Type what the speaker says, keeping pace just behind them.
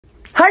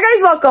Hi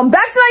guys, welcome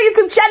back to my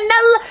YouTube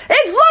channel.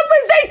 It's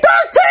Vlogmas Day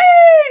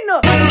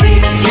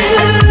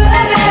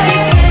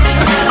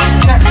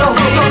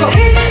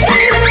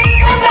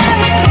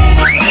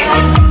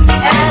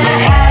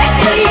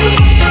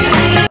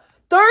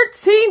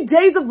 13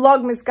 days of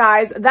Vlogmas,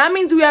 guys. That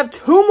means we have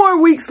 2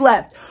 more weeks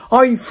left.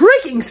 Are you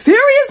freaking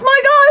serious,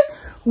 my guy?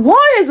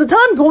 Why is the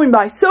time going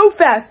by so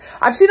fast?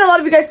 I've seen a lot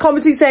of you guys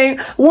commenting saying,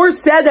 we're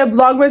sad that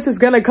Vlogmas is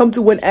gonna come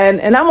to an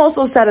end. And I'm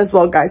also sad as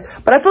well, guys.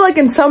 But I feel like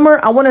in summer,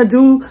 I want to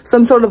do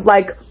some sort of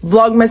like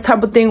Vlogmas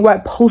type of thing where I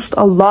post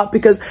a lot.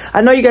 Because I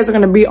know you guys are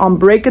gonna be on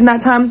break in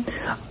that time.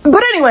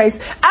 But anyways,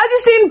 as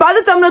you've seen by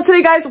the thumbnail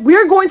today, guys,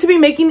 we're going to be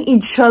making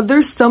each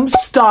other some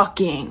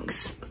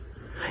stockings.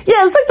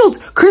 Yeah, it's like those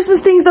Christmas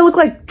things that look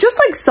like just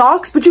like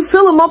socks, but you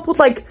fill them up with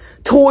like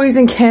toys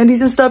and candies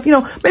and stuff. You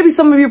know, maybe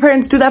some of your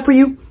parents do that for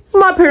you.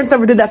 My parents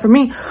never did that for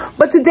me.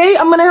 But today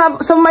I'm going to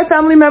have some of my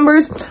family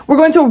members. We're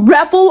going to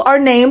raffle our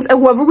names, and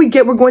whoever we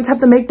get, we're going to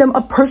have to make them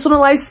a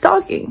personalized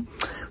stocking.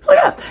 So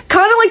yeah,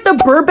 kind of like the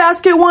Bird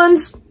Basket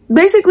ones.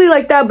 Basically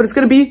like that, but it's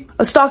going to be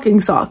a stocking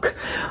sock.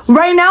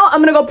 Right now,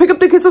 I'm going to go pick up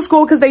the kids from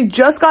school because they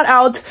just got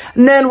out.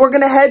 And then we're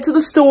going to head to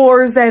the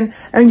stores and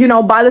you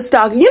know, buy the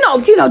stocking. You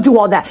know, do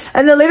all that.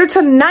 And then later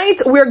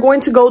tonight, we're going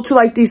to go to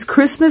like these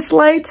Christmas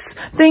lights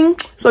thing.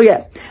 So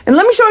yeah. And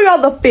let me show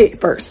y'all the fit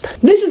first.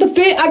 This is the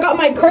fit. I got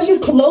my Crush's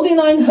clothing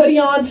line hoodie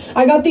on.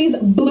 I got these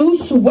blue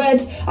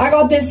sweats. I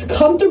got this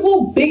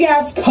comfortable big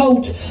ass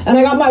coat. And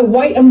I got my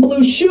white and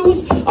blue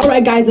shoes. All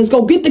right, guys, let's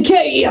go get the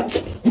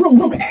kids.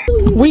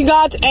 We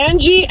got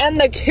Angie and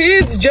the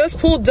kids just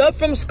pulled up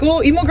from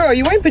school. Emo girl, are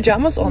you wearing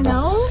pajamas? Oh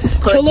no.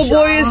 Cholo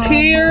boy is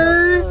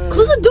here.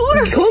 Close the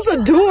door. Close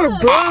the door,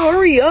 bro.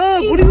 Hurry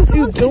up. What are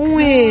you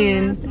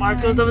doing?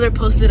 Marco's over there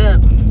posted up.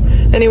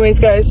 Anyways,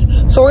 guys,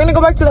 so we're gonna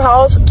go back to the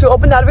house to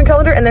open the advent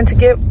calendar and then to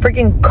get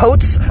freaking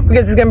coats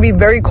because it's gonna be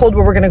very cold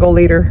where we're gonna go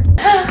later.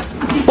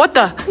 What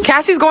the?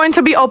 Cassie's going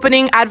to be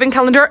opening advent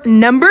calendar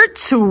number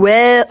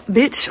 12.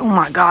 Bitch, oh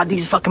my god,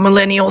 these fucking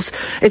millennials.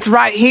 It's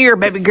right here,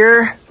 baby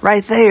girl.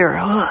 Right there.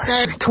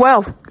 Ugh.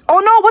 12. Oh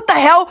no, what the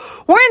hell?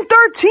 We're in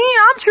 13.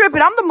 I'm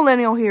tripping. I'm the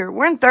millennial here.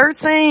 We're in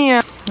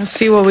 13. Let's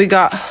see what we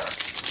got.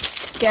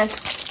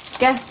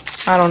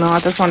 Guess. I don't know.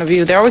 At this point of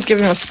view, they're always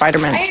giving us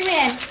Spider-Man. Iron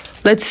Man.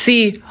 Let's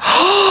see.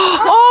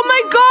 Oh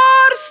my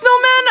god,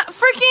 snowman,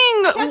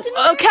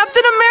 freaking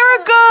Captain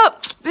America.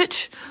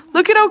 Bitch,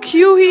 look at how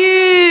cute he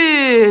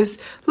is.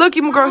 Look,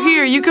 my girl,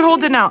 here, you can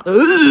hold it now.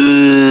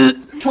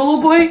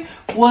 Cholo boy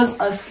was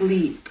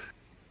asleep.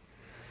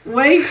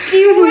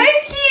 Wakey,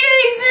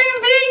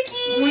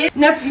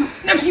 Nephew.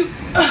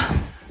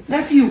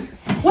 Nephew.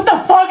 What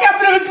the fuck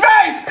happened to his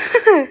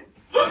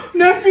face?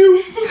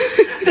 Nephew.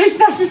 They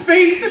snatched his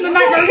face in the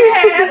nightmare we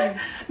had.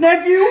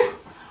 Nephew,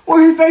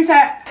 where his face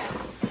at?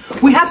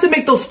 We have to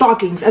make those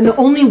stockings, and the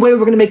only way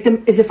we're gonna make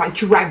them is if I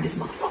drag this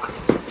motherfucker.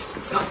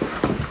 Let's go.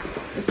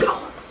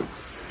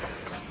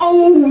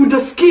 Oh, the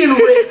skin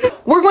rip.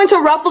 We're going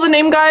to raffle the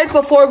name, guys,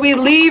 before we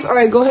leave. All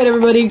right, go ahead,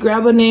 everybody.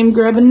 Grab a name.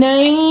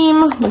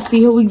 Let's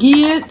see who we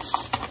get.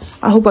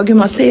 I hope I get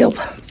myself.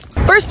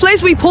 First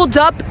place we pulled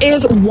up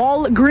is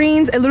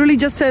Walgreens. It literally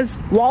just says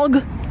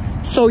Walg.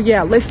 So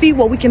yeah, let's see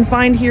what we can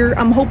find here.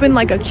 I'm hoping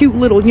like a cute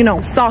little, you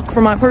know, sock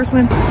for my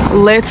person.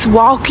 Let's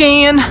walk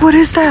in. What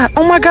is that?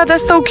 Oh my god,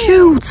 that's so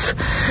cute.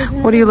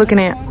 What are you looking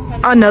at?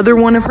 Another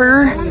one of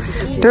her.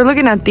 They're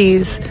looking at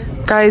these.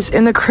 Guys,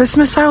 in the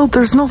Christmas aisle,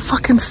 there's no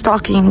fucking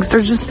stockings.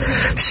 They're just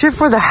shit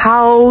for the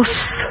house.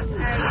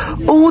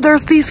 Oh,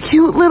 there's these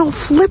cute little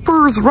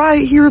flippers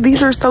right here.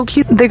 These are so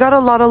cute. They got a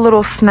lot of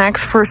little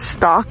snacks for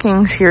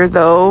stockings here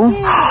though.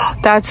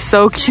 That's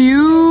so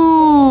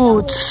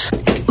cute.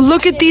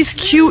 Look at these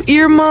cute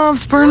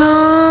earmuffs,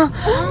 Berna.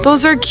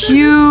 Those are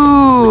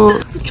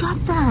cute. Who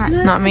dropped that?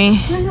 Not me.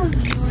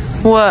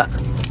 What?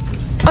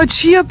 A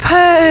chia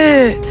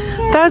pet.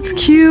 That's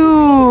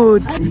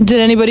cute. Did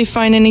anybody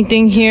find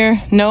anything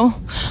here? No?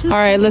 All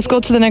right, let's go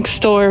to the next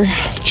store.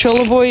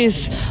 Cholo boy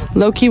is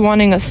low-key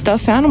wanting a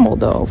stuffed animal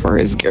though for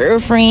his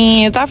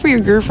girlfriend. Is that for your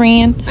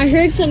girlfriend? I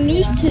heard some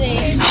news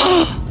today.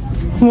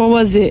 What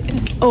was it?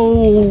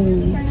 Oh,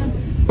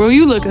 bro,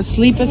 you look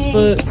asleep as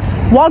fuck.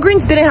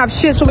 Walgreens didn't have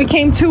shit, so we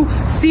came to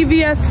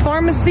CVS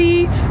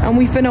Pharmacy and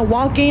we finna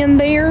walk in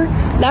there.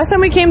 Last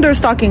time we came, there were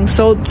stockings,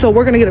 so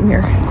we're gonna get them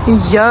here.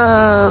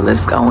 Yeah,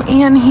 let's go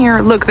in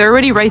here. Look, they're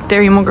already right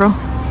there, emo girl.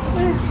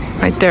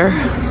 Right there.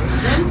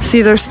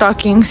 See their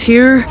stockings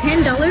here.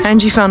 $10.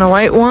 Angie found a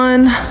white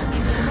one.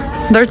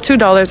 They're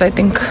 $2, I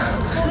think.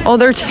 Oh,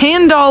 they're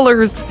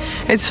 $10.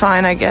 It's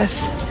fine, I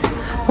guess.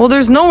 Well,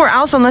 there's nowhere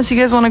else unless you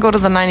guys want to go to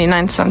the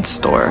 99-cent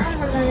store.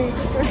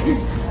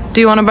 Do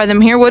you want to buy them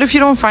here? What if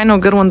you don't find no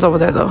good ones over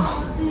there though?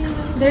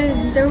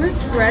 There was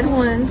red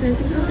ones. I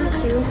think those are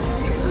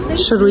cute.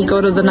 Should we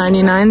go to the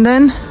 99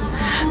 then?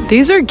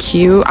 These are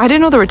cute. I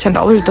didn't know they were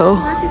 $10 though.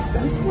 That's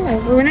expensive.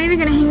 We're not even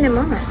gonna hang them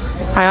up.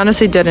 I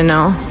honestly didn't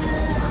know.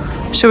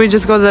 Should we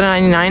just go to the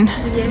 99?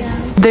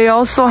 Yes. They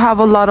also have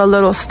a lot of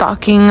little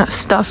stocking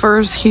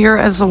stuffers here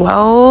as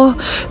well.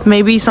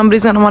 Maybe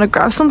somebody's gonna want to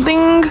grab something.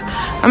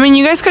 I mean,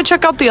 you guys could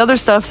check out the other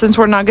stuff since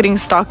we're not getting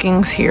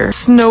stockings here.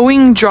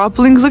 Snowing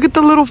droplings. Look at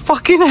the little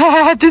fucking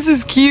hat. This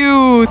is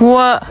cute.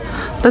 What?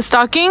 The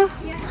stocking?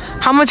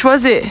 How much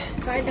was it?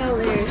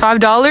 $5.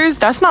 $5?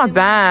 That's not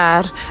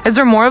bad. Is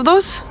there more of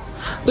those?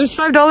 There's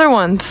 $5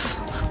 ones.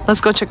 Let's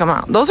go check them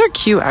out. Those are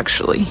cute,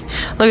 actually.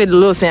 Look at the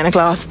little Santa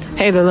Claus.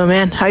 Hey, the little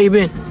man. How you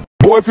been?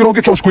 Boy, if you don't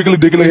get your squiggly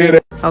diggly head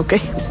out. Okay,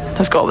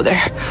 let's go over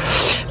there.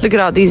 Look at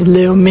all these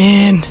little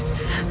men.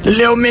 The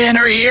little men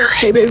are here.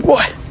 Hey, baby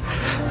boy.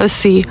 Let's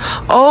see.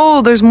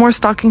 Oh, there's more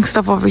stocking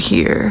stuff over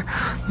here.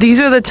 These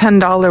are the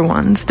 $10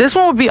 ones. This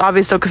one would be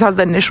obvious though because it has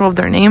the initial of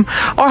their name.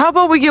 Or how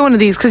about we get one of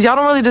these? Because y'all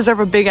don't really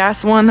deserve a big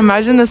ass one.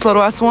 Imagine this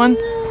little ass one.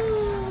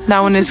 That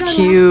one is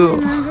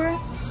cute.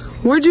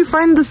 Where'd you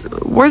find this?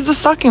 Where's the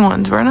stocking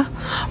ones, Verna?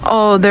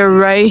 Oh, they're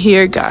right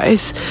here,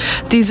 guys.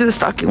 These are the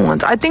stocking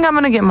ones. I think I'm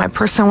gonna get my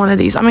person one of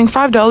these. I mean,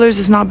 $5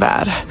 is not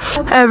bad.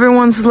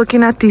 Everyone's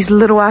looking at these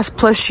little ass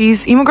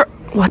plushies. Emo girl,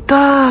 what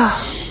the?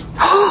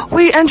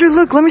 Wait, Andrew,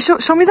 look. Let me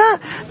show me that.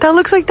 That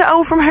looks like the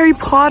owl from Harry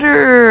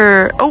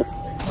Potter. Oh,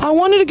 I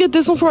wanted to get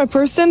this one for my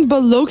person,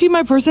 but low-key,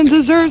 my person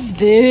deserves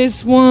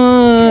this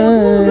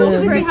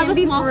one. They have a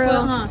small foot,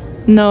 huh?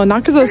 No,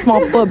 not because of a small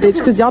foot, bitch,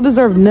 because y'all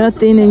deserve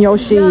nothing in your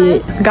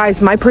shit.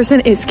 Guys, my person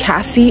is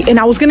Cassie, and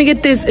I was gonna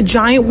get this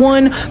giant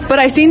one, but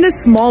I seen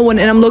this small one,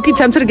 and I'm low-key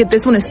tempted to get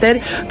this one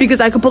instead because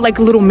I could put like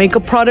little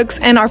makeup products,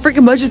 and our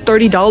freaking budget is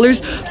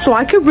 $30, so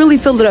I could really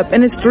fill it up,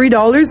 and it's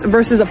 $3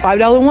 versus a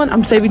 $5 one.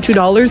 I'm saving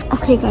 $2.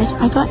 Okay, guys,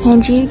 I got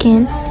Angie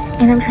again,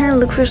 and I'm trying to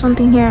look for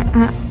something here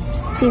at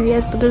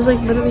CVS, but there's like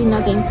literally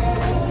nothing.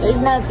 There's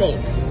nothing.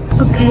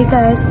 Okay,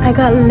 guys, I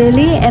got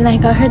Lily, and I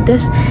got her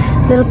this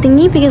little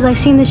thingy because I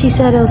seen that she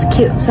said it was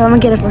cute, so I'm gonna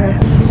get it for her.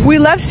 We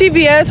left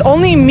CVS.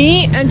 Only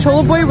me and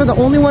Cholo Boy were the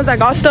only ones that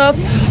got stuff,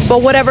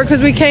 but whatever,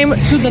 because we came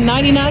to the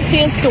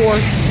 99-cent store.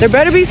 There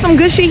better be some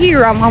good shit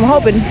here, I'm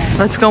hoping.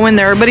 Let's go in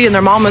there. Everybody and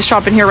their mama's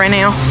shopping here right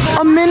now.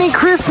 A mini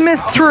Christmas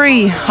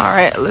tree. All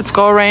right, let's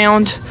go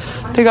around.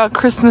 They got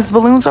Christmas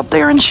balloons up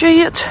there and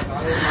shit.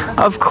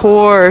 Of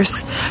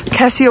course.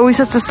 Cassie always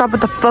has to stop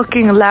at the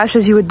fucking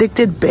lashes, you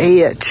addicted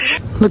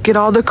bitch. Look at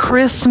all the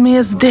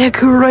Christmas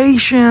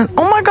decoration.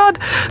 Oh my god,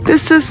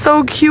 this is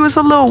so cute. It's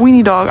a little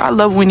weenie dog. I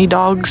love weenie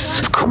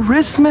dogs.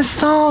 Christmas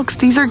socks.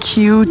 These are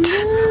cute.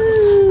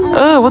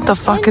 Oh, what the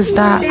fuck is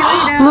that?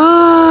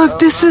 Look,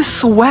 this is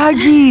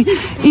swaggy.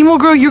 Emo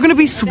girl, you're gonna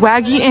be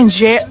swaggy and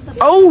jet.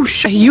 Oh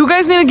shit, you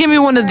guys need to give me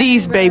one of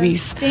these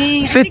babies.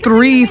 Fit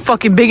 3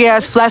 fucking big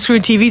ass flat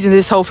screen TVs in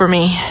this hole for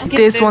me.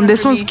 This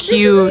one's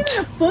cute.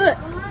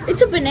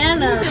 It's a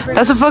banana.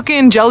 That's a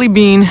fucking jelly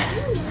bean.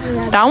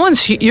 That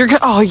one's,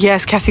 oh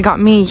yes, Cassie got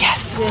me,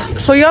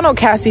 yes. So y'all know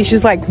Cassie,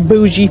 she's like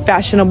bougie,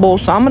 fashionable,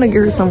 so I'm gonna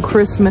give her some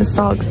Christmas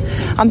socks.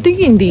 I'm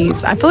thinking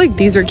these, I feel like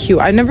these are cute.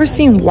 I've never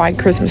seen white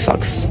Christmas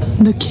socks.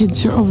 The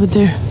kids are over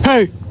there.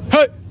 Hey,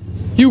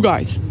 you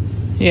guys.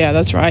 Yeah,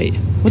 that's right.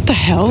 What the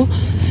hell?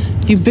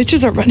 You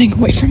bitches are running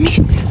away from me.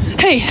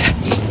 Hey,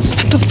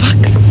 what the fuck?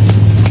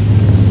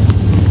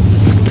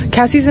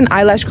 Cassie's an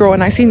eyelash girl,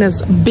 and I seen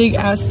this big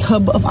ass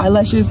tub of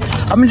eyelashes.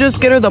 I'm gonna just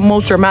get her the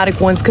most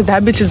dramatic ones because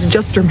that bitch is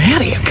just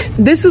dramatic.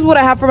 This is what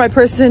I have for my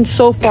person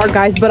so far,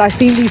 guys, but I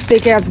seen these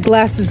thick ass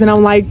glasses and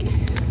I'm like,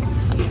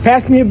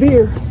 pass me a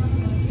beer.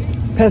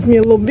 Pass me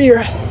a little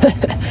beer.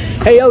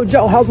 Hey, yo,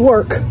 Joe, how's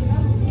work?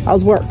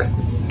 How's work?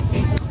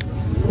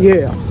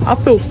 Yeah, I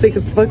feel sick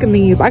as fucking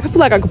these. I feel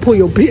like I could pull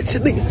your bitch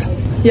at least.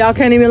 Y'all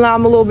can't even lie,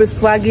 I'm a little bit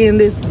swaggy in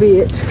this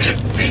bitch.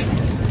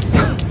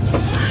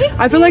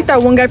 I feel like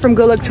that one guy from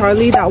Good Luck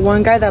Charlie, that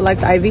one guy that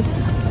liked Ivy.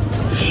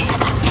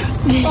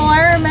 Oh,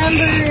 I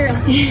remember.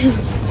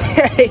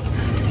 Hey,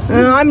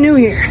 I'm new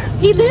here.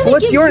 He literally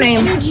What's your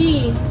name?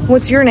 Energy.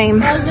 What's your name?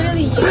 That was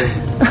literally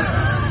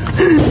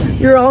you.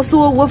 You're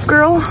also a wolf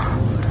girl?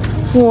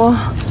 Well,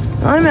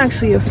 I'm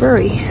actually a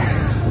furry.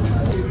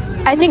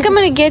 I think I'm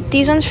gonna get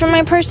these ones for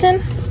my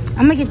person.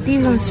 I'm gonna get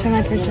these ones for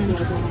my person.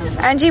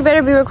 Angie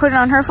better be recording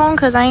on her phone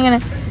because I ain't gonna.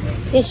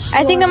 Yes,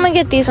 I think I'm gonna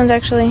get these ones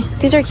actually.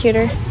 These are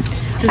cuter.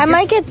 I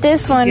might get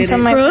this one for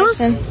my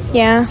person.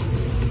 Yeah.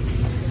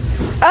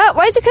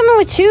 Why is it coming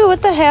with 2?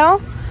 What the hell?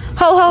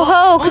 Ho ho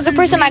ho! Because the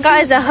person I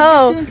got is a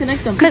hoe.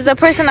 Because the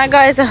person I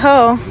got is a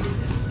hoe.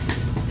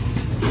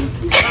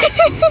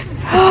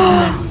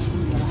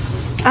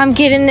 I'm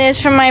getting this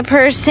from my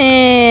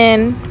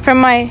person. From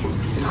my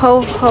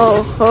ho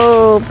ho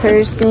ho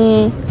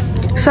person.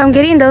 So I'm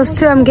getting those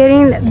 2. I'm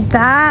getting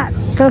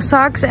those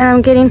socks, and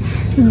I'm getting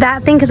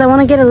that thing because I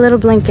want to get a little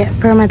blanket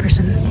for my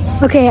person.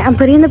 Okay, I'm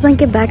putting the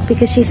blanket back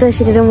because she said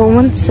she didn't want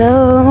one,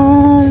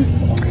 so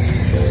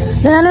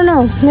then I don't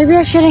know. Maybe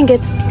I shouldn't get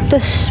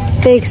this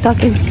big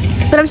stocking,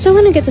 but I'm still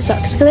gonna get the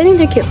socks because I think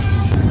they're cute.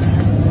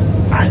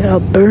 I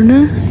got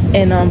Berna,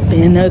 and I'm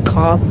finna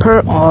cop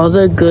her all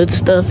the good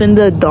stuff in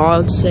the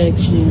dog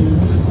section.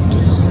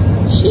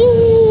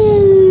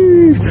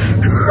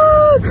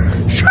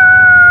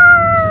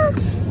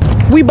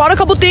 We bought a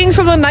couple things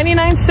from the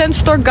 99-cent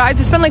store, guys.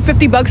 We spent like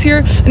 50 bucks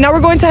here. And now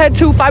we're going to head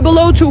to Five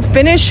Below to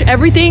finish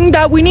everything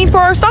that we need for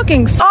our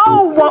stockings.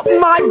 Oh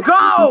my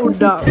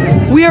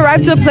God. We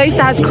arrived to a place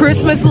that has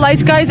Christmas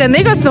lights, guys, and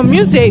they got some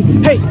music.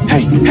 Hey,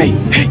 hey, hey,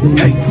 hey,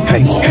 hey,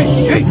 hey,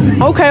 hey,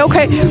 hey. Okay,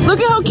 okay. Look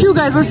at how cute,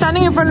 guys. We're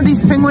standing in front of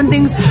these penguin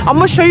things. I'm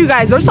gonna show you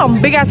guys. There's some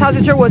big ass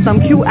houses here with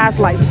some cute ass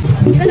lights.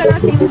 They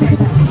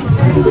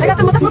got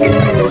the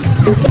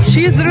motherfucking.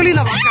 She is literally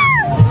the.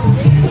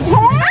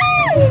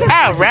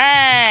 All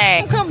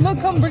right. Come,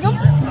 bring them.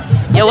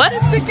 Yo, what?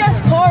 Sick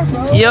ass car,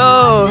 bro.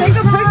 Yo. Take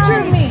a picture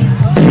of me.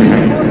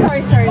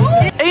 Oh, sorry.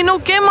 Hey, no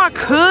quema,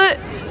 cut.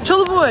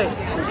 Cholo boy.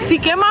 Si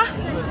quema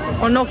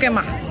or no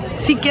quema?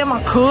 Si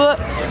quema, cut.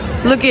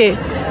 Look at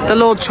the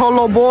little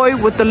cholo boy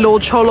with the little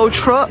cholo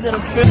truck.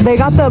 They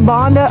got the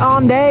banda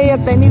on day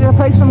if they need to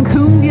play some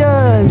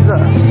cumbias.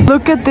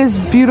 Look at this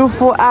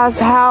beautiful ass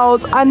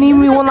house. I need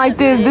me one like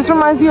this. This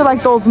reminds me of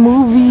like those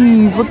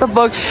movies. What the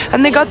fuck?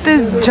 And they got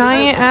this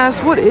giant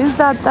ass. What is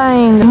that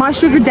thing? My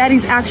sugar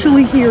daddy's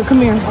actually here. Come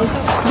here.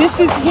 This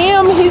is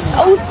him. He's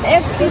so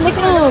sexy. Look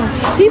at him.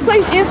 He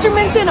plays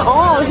instruments and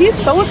all. He's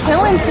so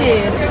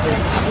talented.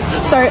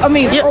 Sorry, I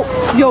mean, yep.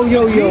 Oh,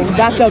 yo,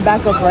 back up,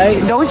 right?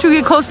 Don't you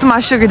get close to my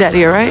sugar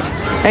daddy, all right?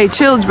 Hey,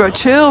 chill, bro.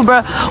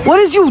 What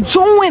is you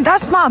doing?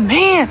 That's my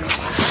man.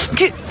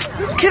 Get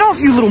off,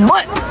 you little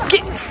mutt.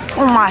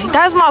 Oh my,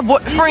 that's my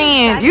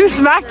boyfriend. You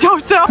smacked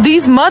yourself.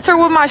 These mutts are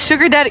with my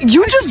sugar daddy.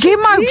 You just gave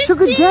my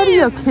sugar daddy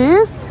a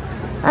kiss?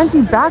 And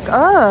she back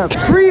up.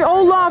 Free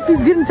Olaf,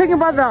 he's getting taken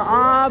by the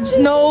ops.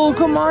 No,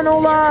 come on,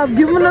 Olaf,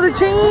 give him another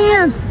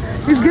chance.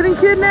 He's getting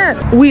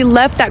kidnapped. We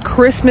left that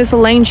Christmas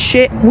lane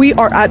shit. We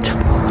are at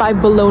Five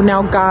Below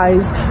now,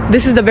 guys.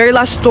 This is the very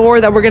last store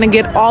that we're gonna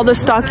get all the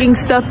stocking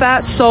stuff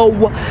at. So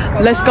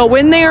let's go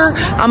in there.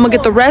 I'm gonna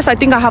get the rest. I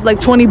think I have like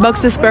 20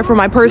 bucks to spare for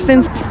my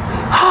person.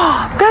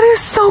 That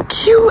is so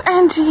cute,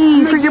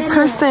 Angie, for your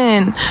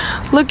person.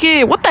 Look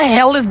at, what the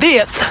hell is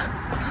this?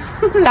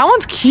 That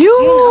one's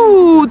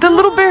cute. The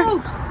little bear.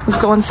 Let's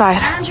go inside.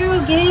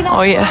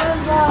 Oh yeah.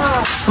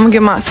 I'm gonna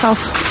get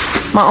myself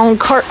my own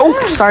cart. Oh,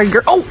 sorry,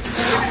 girl. Oh,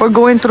 we're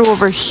going through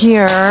over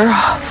here,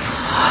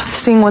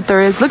 seeing what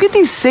there is. Look at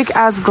these sick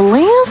ass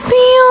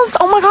glasses.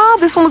 Oh my God,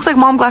 this one looks like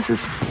mom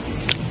glasses.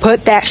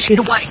 Put that shit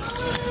away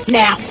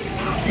now,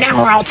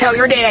 or I'll tell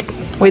your dad.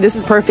 Wait, this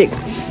is perfect.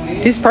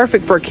 This is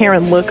perfect for a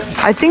Karen look.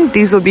 I think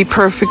these would be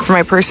perfect for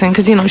my person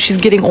because, you know, she's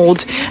getting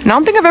old. And I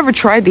don't think I've ever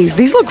tried these.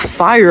 These look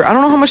fire. I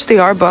don't know how much they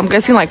are, but I'm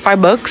guessing like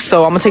 $5.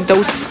 So I'm gonna take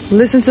those.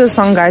 Listen to the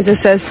song, guys. It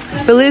says,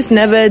 Feliz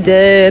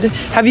Navidad.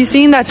 Have you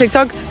seen that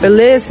TikTok?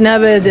 Feliz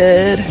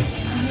Navidad.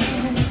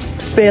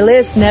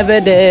 Feliz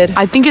Navidad.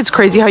 I think it's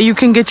crazy how you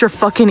can get your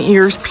fucking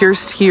ears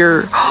pierced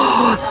here.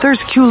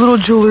 There's cute little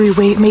jewelry.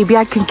 Wait, maybe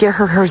I could get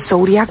her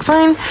zodiac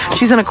sign.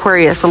 She's an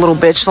Aquarius, a little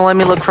bitch, so let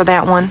me look for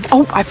that one.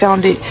 Oh, I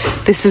found it.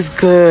 This is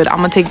good. I'm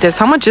gonna take this.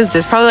 How much is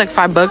this? Probably like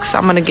 $5.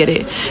 I'm gonna get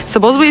it.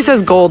 Supposedly it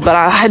says gold, but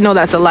I know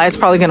that's a lie. It's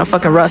probably gonna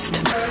fucking rust.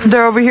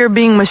 They're over here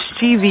being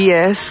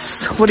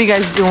mischievous. What are you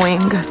guys doing?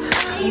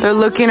 They're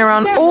looking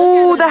around.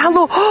 Oh, the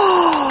hello.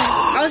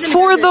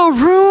 For the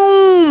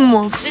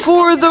room.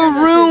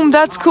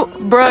 That's cool,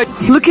 bro.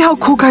 Look at how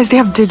cool, guys. They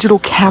have digital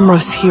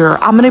cameras here.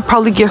 I'm gonna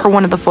probably get her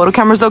one of the photo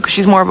cameras though, because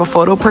she's more of a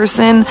photo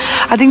person.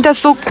 I think that's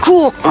so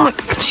cool.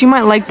 She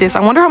might like this. I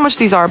wonder how much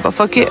these are, but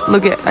fuck it.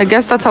 Look at, I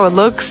guess that's how it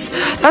looks.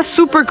 That's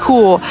super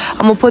cool.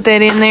 I'm gonna put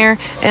that in there,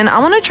 and I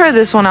want to try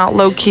this one out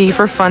low key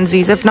for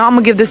funsies. If not, I'm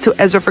gonna give this to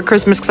Ezra for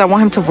Christmas because I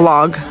want him to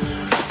vlog.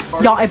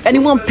 Y'all, if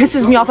anyone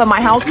pisses me off at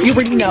my house, you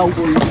already know.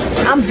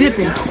 I'm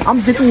dipping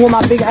with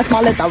my big ass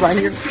maleta right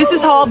here. This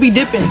is how I'll be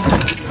dipping.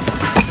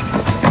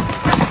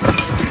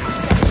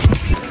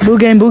 Boo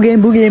gang.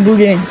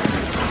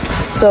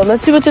 So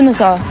let's see what's in this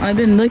haul. I've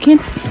been looking,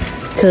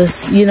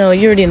 cause you know,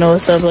 you already know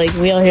what's up. Like,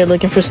 we out here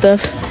looking for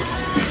stuff.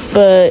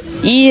 But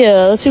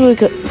yeah, let's see what we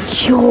got.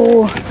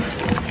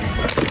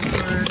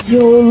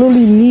 Yo,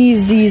 Lily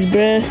needs these,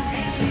 bruh.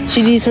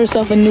 She needs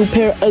herself a new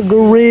pair of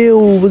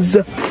grills.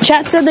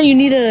 Chat said that you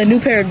need a new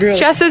pair of grills.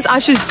 Chat says I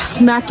should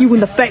smack you in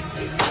the face.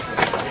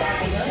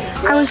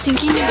 I was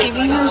thinking of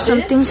giving her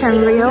something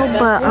Sanrio,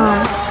 but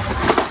I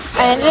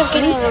ended up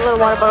getting a little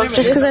water bottle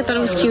just because I thought it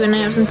was cute and I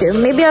have some too.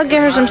 Maybe I'll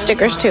get her some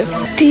stickers too.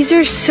 These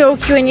are so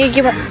cute. I need to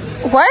get one.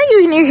 Why are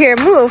you near here?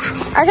 Move.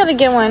 I gotta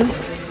get one.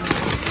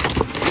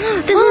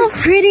 This one's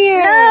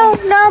prettier. No,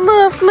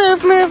 move.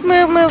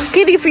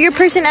 Get it for your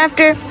person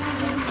after.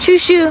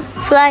 Shoo,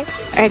 fly.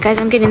 Alright guys,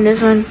 I'm getting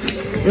this one.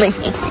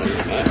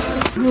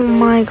 Oh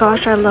my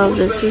gosh, I love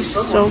this. This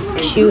is so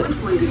cute.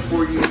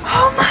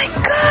 Oh my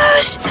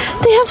gosh,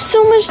 they have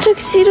so much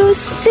Tuxedo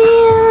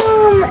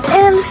Sam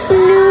and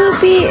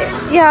Snoopy.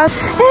 Yeah,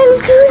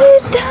 and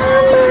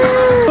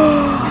Gudetama.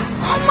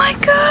 Oh my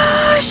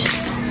gosh.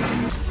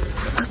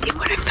 Look at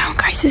what I found,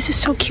 guys. This is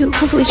so cute.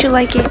 Hopefully she'll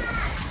like it.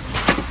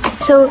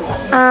 So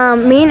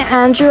me and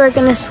Andrew are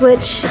gonna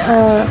switch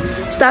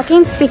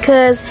stockings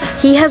because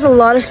he has a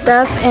lot of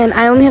stuff and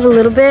I only have a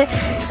little bit,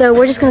 so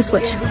we're just gonna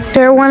switch.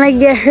 I want to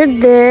get her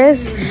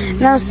this,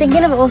 and I was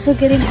thinking of also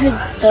getting her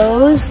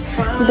those,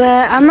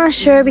 but I'm not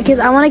sure because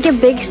I want to get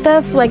big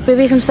stuff, like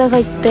maybe some stuff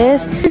like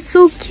this. It's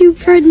so cute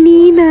for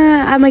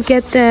Nina. I'm gonna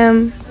get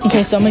them.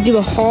 Okay, so I'm gonna do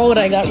a haul what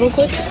I got real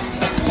quick.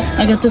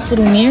 I got this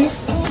little mirror.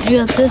 I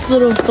got this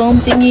little foam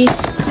thingy,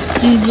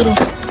 these little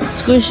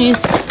squishies,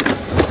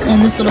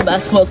 and this little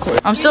basketball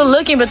court. I'm still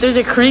looking, but there's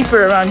a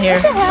creeper around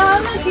here.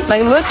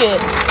 Like, look at.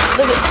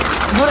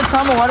 What a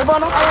Tom water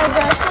bottle?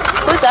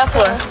 Who's that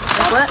for?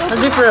 What?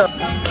 Let's be for real.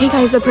 Okay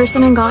guys, the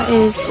person I got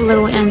is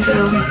little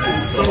Andrew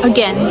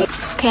again.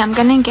 Okay, I'm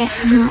gonna get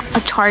him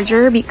a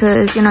charger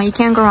because you know you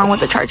can't go wrong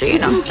with a charger, you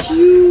know. So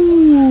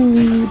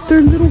cute.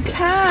 They're little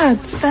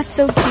cats. That's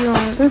so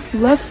cute. They're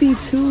fluffy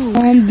too.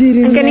 I'm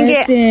gonna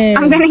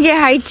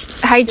get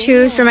high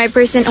chews for my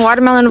person.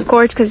 Watermelon, of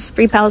course, because it's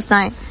free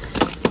Palestine.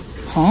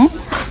 Huh?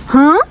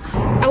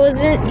 I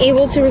wasn't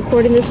able to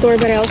record in the store,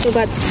 but I also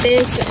got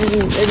this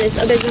and this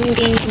other gummy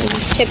beans and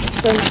these chips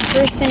for my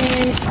person.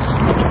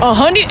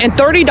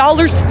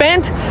 $130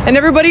 spent, and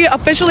everybody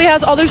officially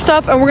has all their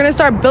stuff, and we're gonna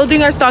start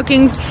building our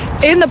stockings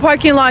in the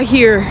parking lot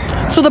here.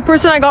 So the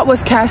person I got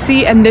was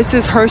Cassie, and this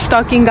is her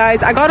stocking,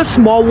 guys. I got a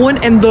small one,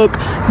 and look,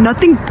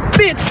 nothing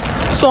fits,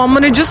 so I'm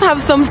gonna just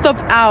have some stuff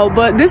out,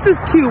 but this is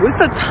cute. It's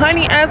a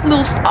tiny ass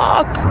little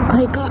sock.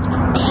 I got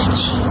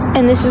Angie,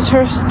 and this is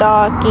her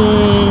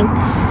stocking.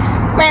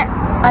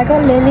 I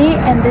got Lily,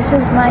 and this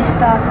is my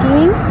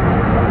stocking.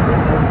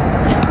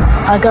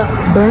 I got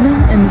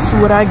Berna, and this is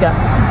what I got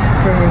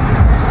for her.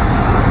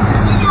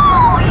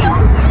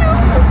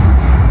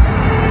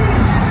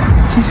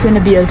 She's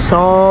gonna be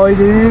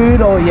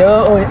excited. Oh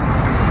yeah, oh yeah.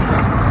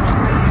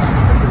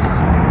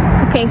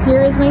 Okay,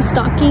 here is my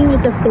stocking.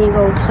 It's a big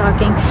old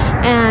stocking.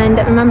 And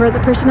remember, the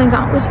person I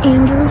got was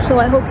Andrew, so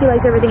I hope he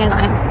likes everything I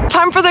got him.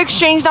 Time for the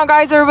exchange now,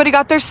 guys. Everybody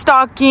got their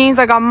stockings.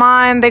 I got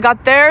mine. They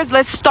got theirs.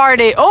 Let's start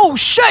it. Oh,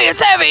 shit,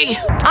 it's heavy.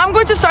 I'm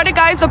going to start it,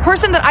 guys. The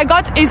person that I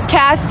got is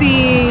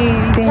Cassie.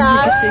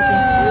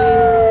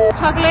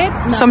 Chocolate?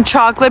 No. Some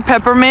chocolate,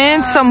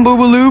 peppermint, some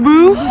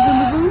boo-boo-loo-boo.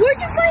 Where'd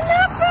you find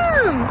that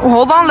from?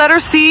 Hold on, let her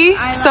see.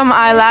 Some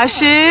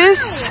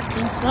eyelashes.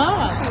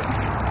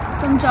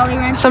 Some Jolly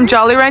Ranchers. Some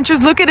Jolly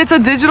Ranchers. Look, it's a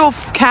digital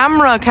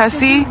camera,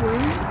 Cassie.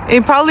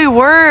 It probably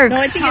works. No,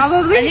 I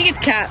think it's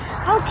cat.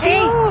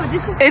 Okay.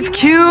 It's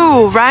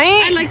cute,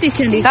 right? I like these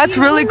candies. That's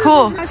really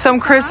cool. Some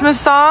Christmas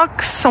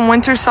socks, some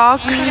winter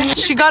socks.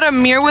 She got a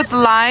mirror with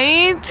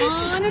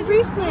lights. And a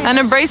bracelet. And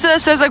a bracelet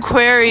that says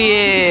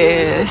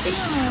Aquarius.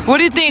 What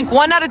do you think?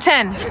 1 out of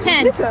 10?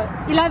 10,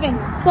 11,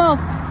 12.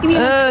 Give me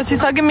a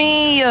She's hugging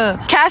me.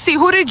 Cassie,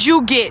 who did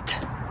you get?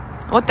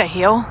 What the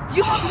hell?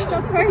 The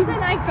person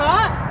I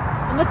got.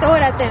 I'm gonna throw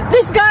it at them.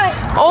 This guy.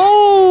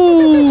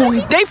 Oh,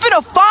 they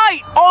finna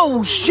fight.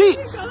 Oh, shit.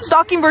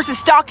 Stocking versus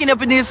stocking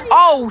up in this.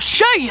 Oh,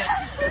 shit.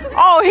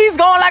 Oh, he's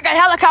going like a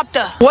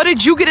helicopter. What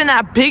did you get in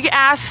that big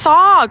ass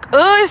sock?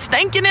 It's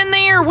stinking in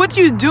there. What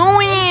you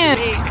doing?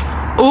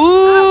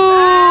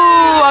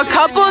 Ooh, a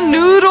couple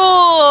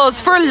noodles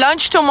for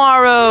lunch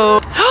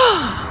tomorrow.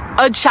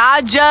 A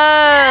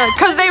charger,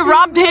 cause they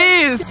robbed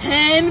his.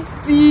 10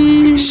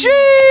 feet. Sheesh.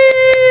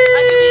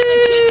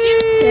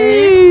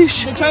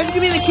 The charger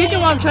could be in the kitchen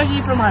while I'm charging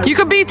it from my room. You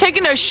could be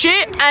taking a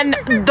shit and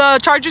the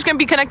chargers can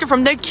be connected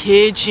from the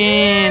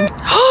kitchen.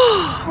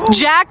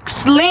 Jack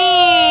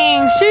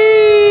Sling.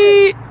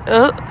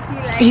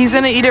 He's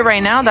gonna eat it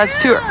right now. That's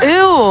too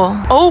ew.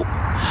 Oh,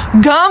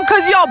 gum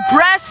cause your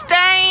breast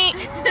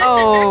ain't.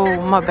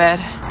 Oh, my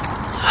bad.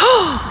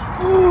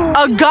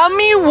 A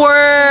gummy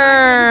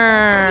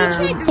worm.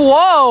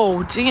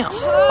 Whoa, damn.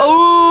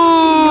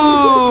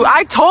 Oh,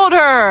 I told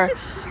her.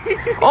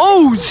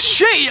 Oh,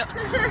 shit.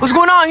 What's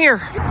going on here?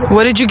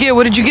 What did you get?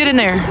 What did you get in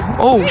there?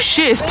 Oh,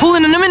 shit. It's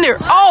pulling them in there.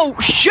 Oh,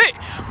 shit.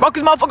 Broke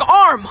his motherfucking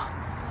arm.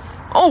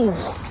 Oh,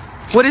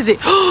 what is it?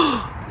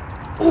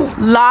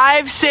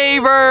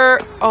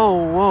 Lifesaver. Oh,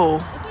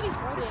 whoa.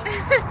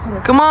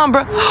 Come on,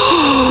 bro.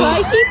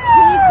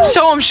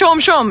 Show him, show him,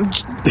 show him.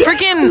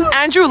 Freaking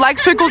Andrew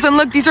likes pickles, and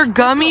look, these are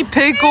gummy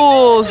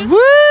pickles. Woo!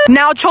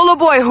 Now, Cholo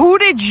boy, who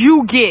did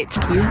you get?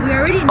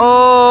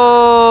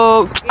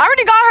 Oh, I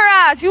already got her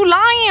ass. You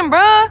lying,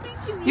 bruh.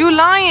 You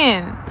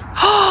lying.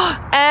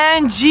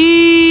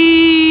 Angie.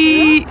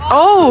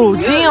 Oh,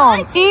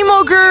 damn.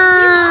 Emo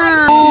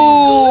girl.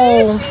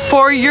 Oh,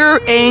 for your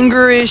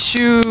anger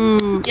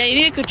issue. Yeah, you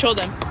need to control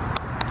them.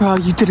 Bro,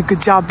 you did a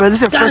good job, bro.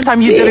 This is the first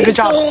time you did a good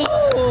job.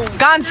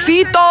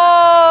 Gancitos,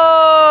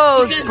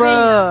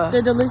 bro.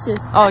 They're delicious.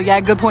 Oh, yeah,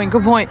 good point,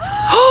 good point.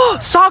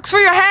 Socks for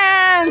your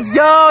hands.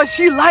 Yo,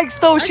 she likes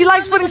those. She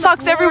likes putting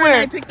socks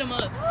everywhere. I picked them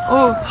up.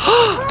 Oh,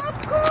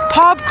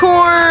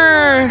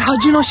 popcorn.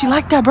 How'd you know she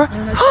liked that, bro? Oh,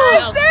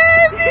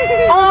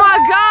 my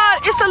God.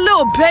 It's a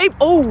little babe.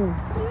 Oh,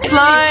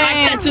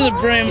 slime. That to the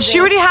brim, bro. She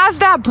already has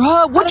that,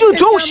 bro. What'd you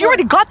do? She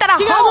already got that at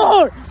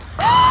home.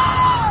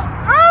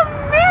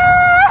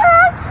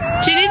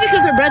 She needs it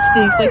because her breath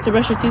stinks, like to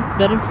brush her teeth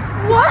better.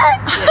 What?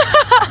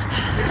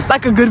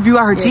 Like a good view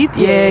of her teeth?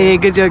 Yeah,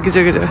 good job, good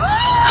job, good job.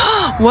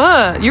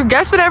 What? You're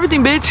gasping at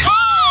everything, bitch.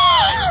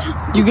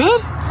 You good?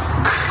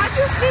 How'd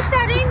you fit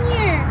that in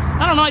here?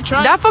 I don't know, I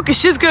tried. That fucking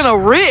shit's gonna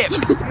rip.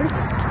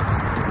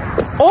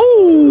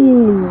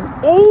 Oh.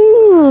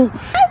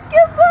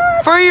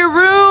 Basketball. For your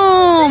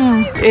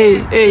room.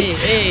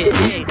 Hey.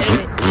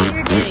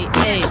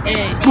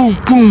 Boom,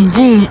 boom,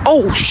 boom.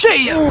 Oh,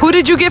 shit. Who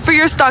did you get for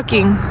your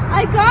stocking?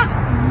 I got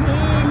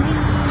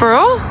Mandy. For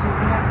real?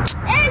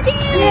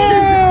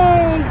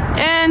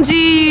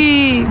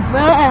 Angie.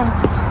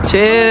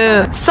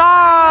 Chill.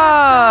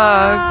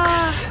 Socks.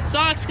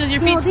 Socks, because your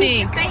feet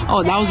stink.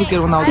 Oh, that was a good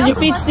one. That was a Your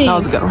good feet one. stink. That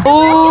was a good one.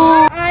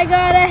 Oh. I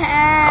got a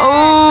hat.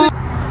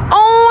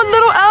 Oh,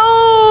 little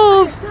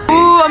elf.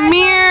 Oh, a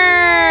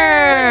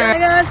mirror. I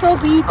got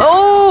Sophie.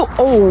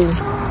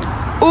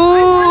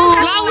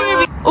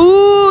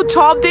 Ooh,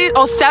 12 days.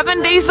 Oh,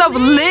 7 days of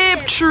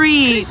lip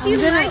treat.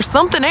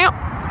 Something else.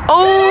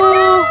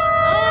 Oh.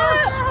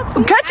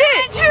 Catch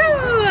it.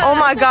 Oh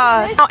my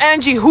God. Now,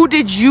 Angie, who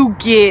did you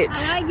get?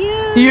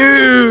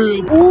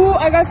 You. Ooh,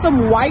 I got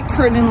some white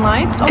curtain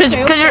lights. Cause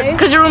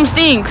your room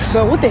stinks.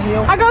 But what the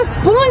hell? I got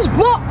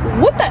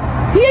SpongeBob. What the?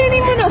 He ain't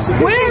even a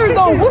square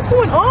though. What's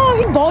going on?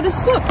 He bald as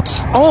fuck.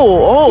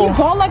 Oh. He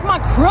bald like my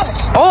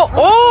crush.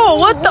 Oh,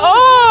 what the?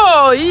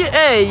 Oh,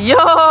 hey,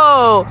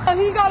 yo.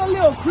 He got a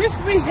little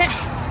Christmas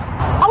hat.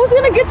 I was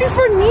gonna get these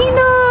for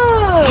Nina.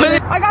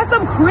 I got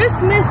some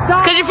Christmas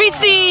socks. Cause your feet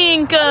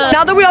stink.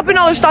 Now that we opened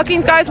all our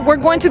stockings, guys, we're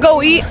going to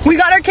go eat. We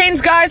got our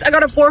canes, guys. I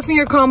got a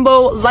 4-finger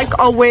combo, like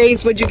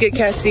always. What'd you get,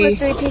 Cassie?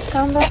 3-piece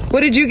combo.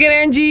 What did you get,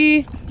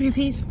 Angie?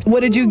 3-piece. What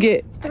did you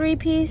get?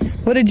 3-piece.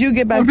 What did you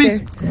get back there?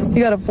 He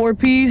got a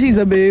 4-piece. He's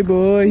a big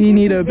boy. He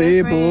need a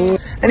big boy.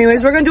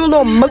 Anyways, we're gonna do a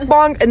little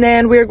mukbang, and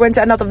then we're going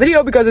to end out the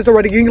video because it's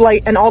already getting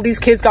late, and all these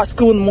kids got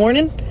school in the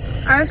morning,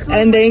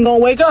 and they ain't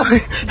gonna wake up,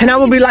 and I'm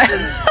gonna be like.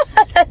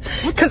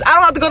 Because I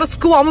don't have to go to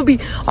school. I'm gonna be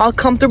all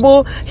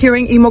comfortable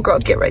hearing emo girl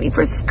get ready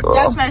for school.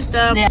 That's messed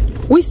up. Yeah.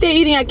 We stay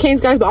eating at Cane's,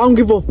 guys, but I don't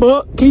give a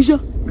fuck. Keisha.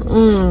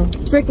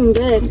 It's freaking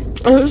good.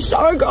 It's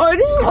so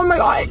good. Oh my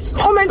god.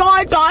 Oh my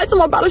god, guys.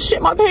 I'm about to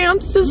shit my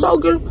pants. It's so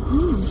good.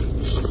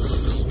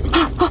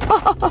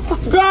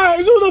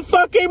 Guys, who the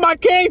fuck ate my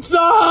cake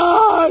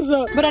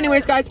sauce? But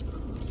anyways, guys,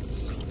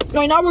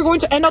 right now we're going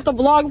to end out the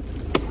vlog.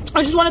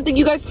 I just want to thank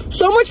you guys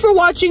so much for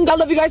watching. I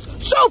love you guys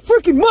so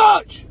freaking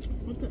much.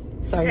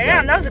 Sorry,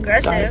 Damn, that was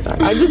aggressive. Sorry.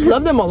 I just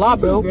love them a lot,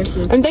 bro.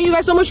 And thank you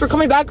guys so much for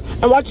coming back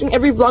and watching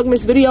every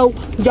Vlogmas video.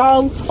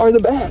 Y'all are the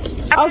best.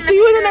 I'll see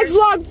you in the next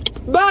vlog.